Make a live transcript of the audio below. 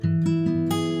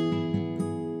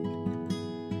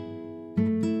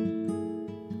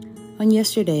On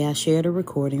yesterday, I shared a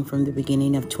recording from the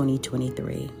beginning of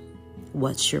 2023.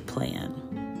 What's your plan?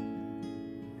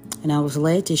 And I was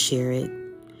led to share it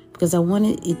because I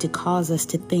wanted it to cause us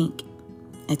to think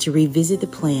and to revisit the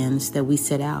plans that we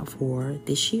set out for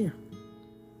this year.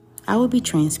 I will be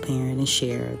transparent and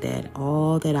share that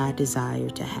all that I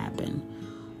desired to happen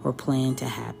or planned to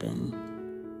happen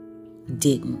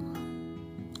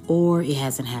didn't, or it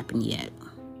hasn't happened yet.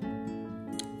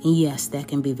 And yes, that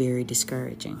can be very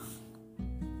discouraging.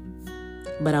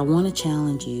 But I want to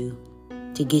challenge you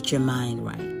to get your mind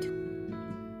right.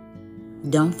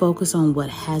 Don't focus on what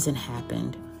hasn't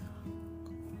happened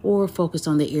or focus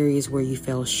on the areas where you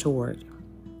fell short.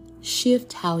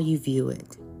 Shift how you view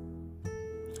it.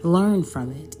 Learn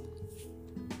from it.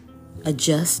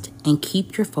 Adjust and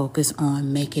keep your focus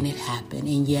on making it happen.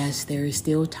 And yes, there is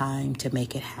still time to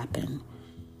make it happen.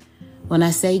 When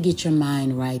I say get your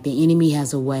mind right, the enemy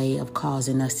has a way of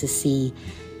causing us to see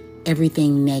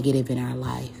everything negative in our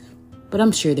life. But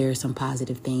I'm sure there are some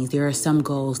positive things. There are some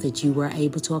goals that you were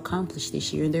able to accomplish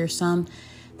this year. There are some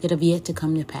that have yet to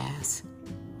come to pass.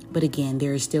 But again,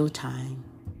 there is still time.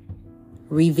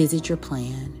 Revisit your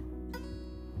plan.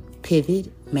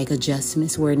 Pivot, make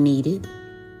adjustments where needed,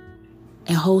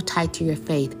 and hold tight to your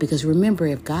faith, because remember,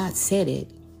 if God said it,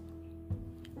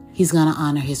 He's going to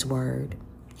honor His word,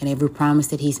 and every promise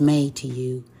that He's made to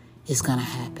you is going to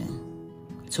happen.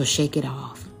 So shake it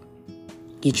off.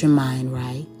 Get your mind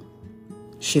right.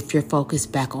 Shift your focus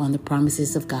back on the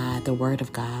promises of God, the word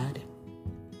of God,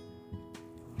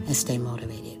 and stay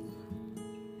motivated.